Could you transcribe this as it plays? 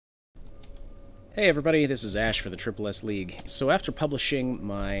Hey everybody, this is Ash for the Triple S League. So after publishing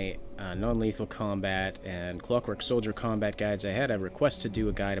my non-lethal combat and Clockwork Soldier combat guides, I had a request to do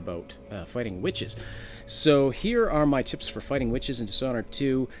a guide about fighting witches. So here are my tips for fighting witches in Dishonored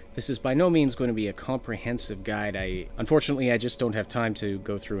 2. This is by no means going to be a comprehensive guide. Unfortunately, I just don't have time to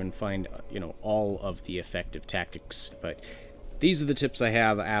go through and find, all of the effective tactics, but these are the tips I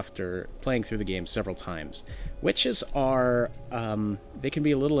have after playing through the game several times. Witches are, they can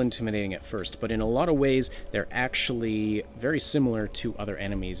be a little intimidating at first, but in a lot of ways, they're actually very similar to other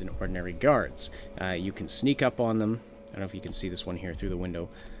enemies and ordinary guards. You can sneak up on them. I don't know if you can see this one here through the window.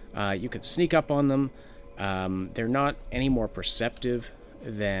 You can sneak up on them. They're not any more perceptive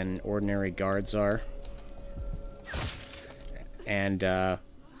than ordinary guards are. And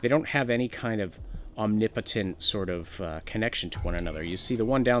they don't have any kind of omnipotent sort of connection to one another. You see the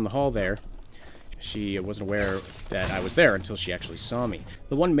one down the hall there. She wasn't aware that I was there until she actually saw me.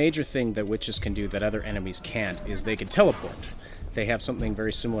 The one major thing that witches can do that other enemies can't is they can teleport. They have something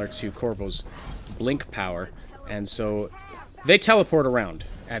very similar to Corvo's blink power, and so they teleport around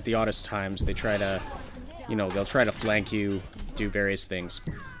at the oddest times. They try to, they'll try to flank you, do various things.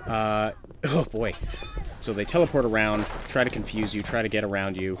 Oh boy. So they teleport around, try to confuse you, try to get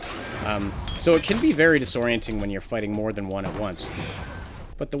around you. So it can be very disorienting when you're fighting more than one at once.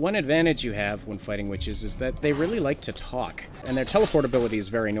 But the one advantage you have when fighting witches is that they really like to talk, and their teleportability is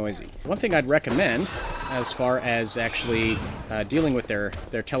very noisy. One thing I'd recommend, as far as actually dealing with their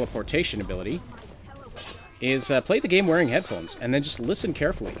teleportation ability, is play the game wearing headphones, and then just listen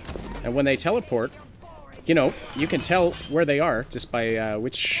carefully. And when they teleport, you can tell where they are just by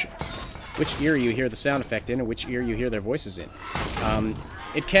which ear you hear the sound effect in and which ear you hear their voices in.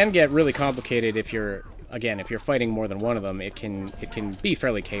 It can get really complicated if you're fighting more than one of them. It can be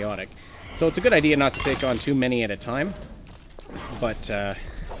fairly chaotic. So it's a good idea not to take on too many at a time. But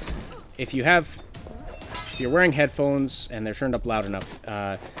if you're wearing headphones and they're turned up loud enough,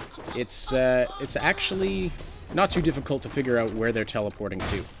 it's actually not too difficult to figure out where they're teleporting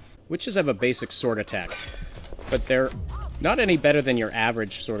to. Witches have a basic sword attack, but they're not any better than your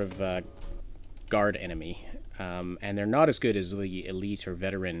average sort of guard enemy, and they're not as good as the elite or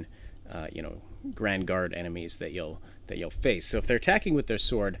veteran, Grand Guard enemies that you'll face. So if they're attacking with their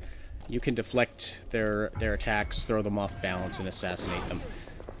sword, you can deflect their attacks, throw them off balance, and assassinate them.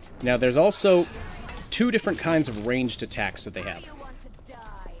 Now, there's also two different kinds of ranged attacks that they have,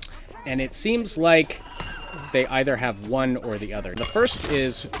 and it seems like they either have one or the other. The first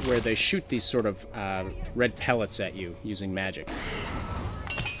is where they shoot these sort of red pellets at you using magic.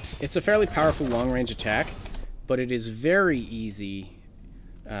 It's a fairly powerful long-range attack, but it is very easy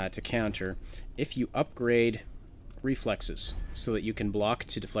to counter if you upgrade reflexes so that you can block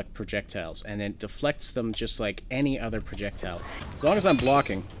to deflect projectiles, and it deflects them just like any other projectile. As long as I'm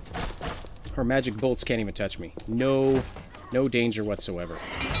blocking, her magic bolts can't even touch me. No danger whatsoever.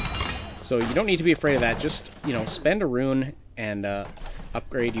 So you don't need to be afraid of that. Just, spend a rune and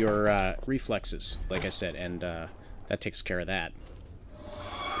upgrade your reflexes, like I said, and that takes care of that.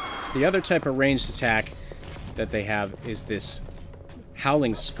 The other type of ranged attack that they have is this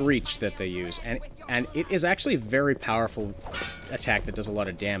howling screech that they use, and it is actually a very powerful attack that does a lot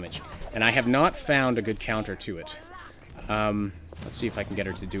of damage, and I have not found a good counter to it. Let's see if I can get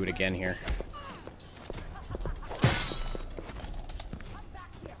her to do it again here.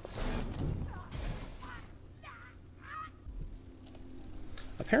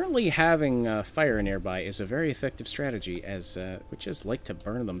 Apparently having fire nearby is a very effective strategy, as witches like to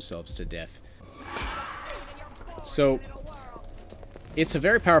burn themselves to death. So it's a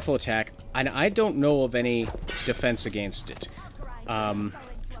very powerful attack, and I don't know of any defense against it.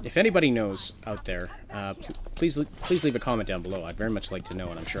 If anybody knows out there, please leave a comment down below. I'd very much like to know,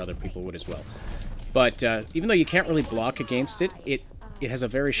 and I'm sure other people would as well. But even though you can't really block against it, it has a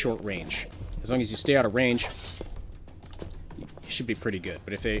very short range. As long as you stay out of range, you should be pretty good.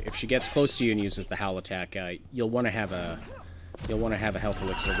 But if she gets close to you and uses the howl attack, you'll want to have a health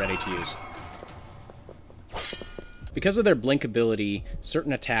elixir ready to use. Because of their blink ability,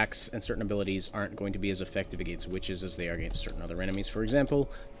 certain attacks and certain abilities aren't going to be as effective against witches as they are against certain other enemies. For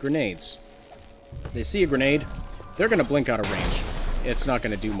example, grenades. They see a grenade, they're going to blink out of range. It's not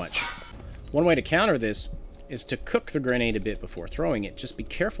going to do much. One way to counter this is to cook the grenade a bit before throwing it. Just be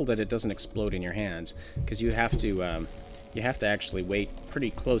careful that it doesn't explode in your hands, because you have to actually wait pretty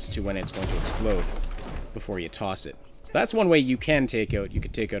close to when it's going to explode before you toss it. So that's one way you can take out. You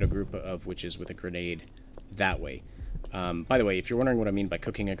could take out a group of witches with a grenade that way. By the way, if you're wondering what I mean by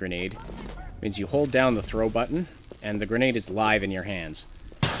cooking a grenade, it means you hold down the throw button, and the grenade is live in your hands.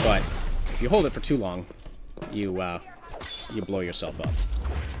 But if you hold it for too long, you blow yourself up.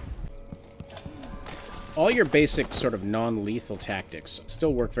 all your basic sort of non-lethal tactics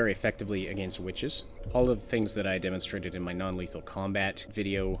still work very effectively against witches. All of the things that I demonstrated in my non-lethal combat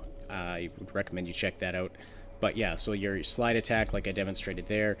video, I would recommend you check that out. But yeah, so your slide attack, like I demonstrated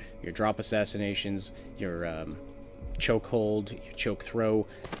there, your drop assassinations, your choke hold, your choke throw.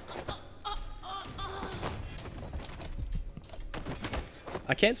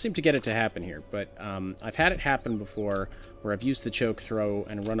 I can't seem to get it to happen here, but I've had it happen before where I've used the choke throw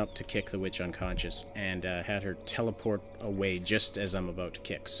and run up to kick the witch unconscious and had her teleport away just as I'm about to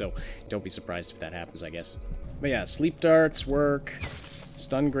kick. So don't be surprised if that happens, I guess. But yeah, sleep darts work,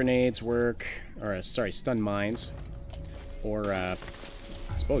 stun grenades work, or sorry, stun mines, or I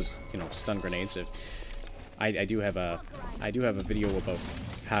suppose, you know, stun grenades. I do have a video about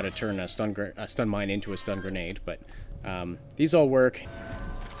how to turn a stun mine into a stun grenade, but these all work.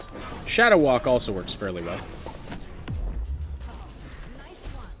 Shadow Walk also works fairly well.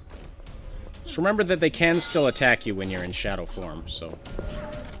 Just remember that they can still attack you when you're in shadow form, so...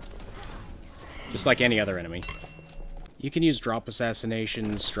 just like any other enemy. You can use drop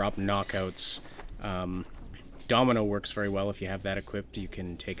assassinations, drop knockouts. Domino works very well if you have that equipped. You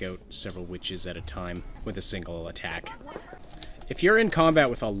can take out several witches at a time with a single attack. If you're in combat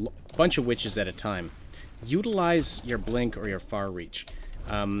with a bunch of witches at a time, utilize your blink or your far reach.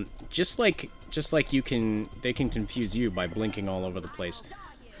 Just like they can confuse you by blinking all over the place.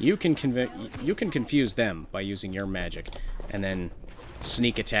 You can confuse them by using your magic, and then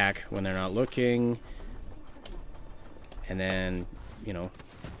sneak attack when they're not looking, and then, you know,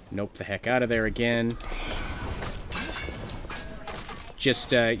 nope the heck out of there again.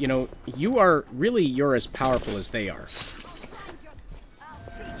 Just you know, you're as powerful as they are.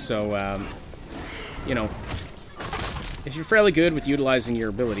 So you know, if you're fairly good with utilizing your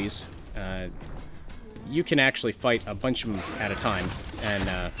abilities, you can actually fight a bunch of them at a time and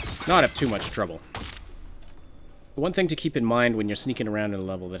not have too much trouble. One thing to keep in mind when you're sneaking around in a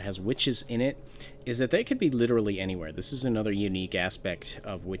level that has witches in it is that they could be literally anywhere. This is another unique aspect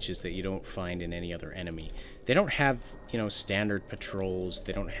of witches that you don't find in any other enemy. They don't have, you know, standard patrols.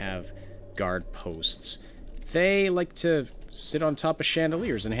 They don't have guard posts. They like to sit on top of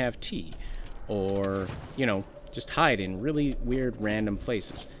chandeliers and have tea. Or, you know, just hide in really weird random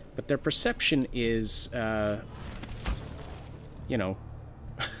places. But their perception is, you know,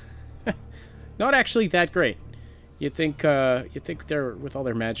 not actually that great. You'd think they're, with all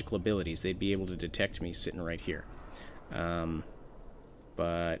their magical abilities, they'd be able to detect me sitting right here.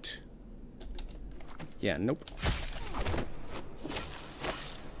 But, yeah, nope.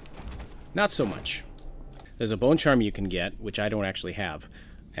 Not so much. There's a bone charm you can get, which I don't actually have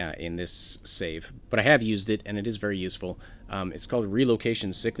in this save, but I have used it, and it is very useful. It's called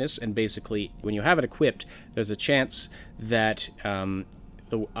Relocation Sickness, and basically, when you have it equipped, there's a chance that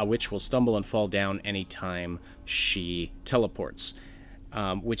a witch will stumble and fall down anytime she teleports,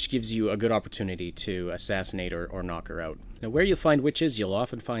 which gives you a good opportunity to assassinate or knock her out. Now, where you'll find witches, you'll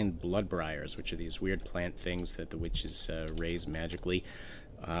often find blood briars, which are these weird plant things that the witches raise magically.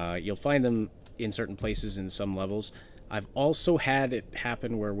 You'll find them in certain places in some levels. I've also had it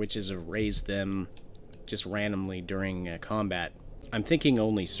happen where witches have raised them just randomly during combat. I'm thinking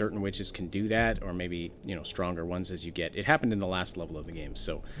only certain witches can do that, or maybe, you know, stronger ones as you get. It happened in the last level of the game,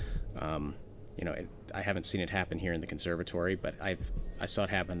 so, you know, I haven't seen it happen here in the conservatory, but I saw it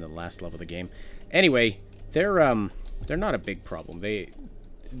happen in the last level of the game. Anyway, they're not a big problem.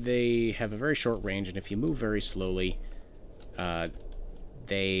 They have a very short range, and if you move very slowly,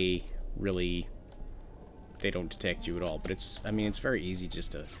 they don't detect you at all. But it's very easy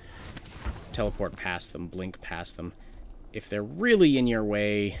just to teleport past them, blink past them. If they're really in your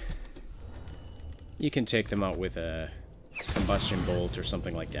way, you can take them out with a combustion bolt or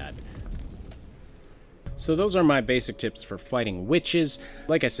something like that. So those are my basic tips for fighting witches.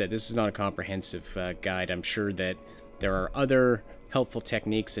 Like I said, this is not a comprehensive guide. I'm sure that there are other helpful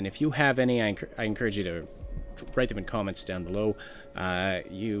techniques, and if you have any, I encourage you to write them in comments down below.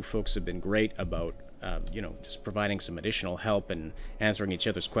 You folks have been great about you know, just providing some additional help and answering each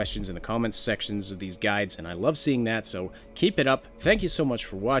other's questions in the comments sections of these guides, and I love seeing that, so keep it up. Thank you so much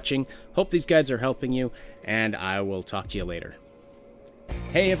for watching. Hope these guides are helping you, and I will talk to you later.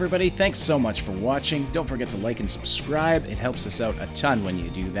 Hey everybody, thanks so much for watching. Don't forget to like and subscribe. It helps us out a ton when you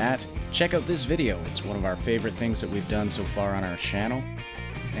do that. Check out this video. It's one of our favorite things that we've done so far on our channel.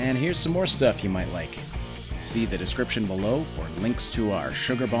 And here's some more stuff you might like. See the description below for links to our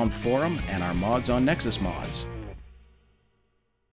Sugar Bomb forum and our mods on Nexus Mods.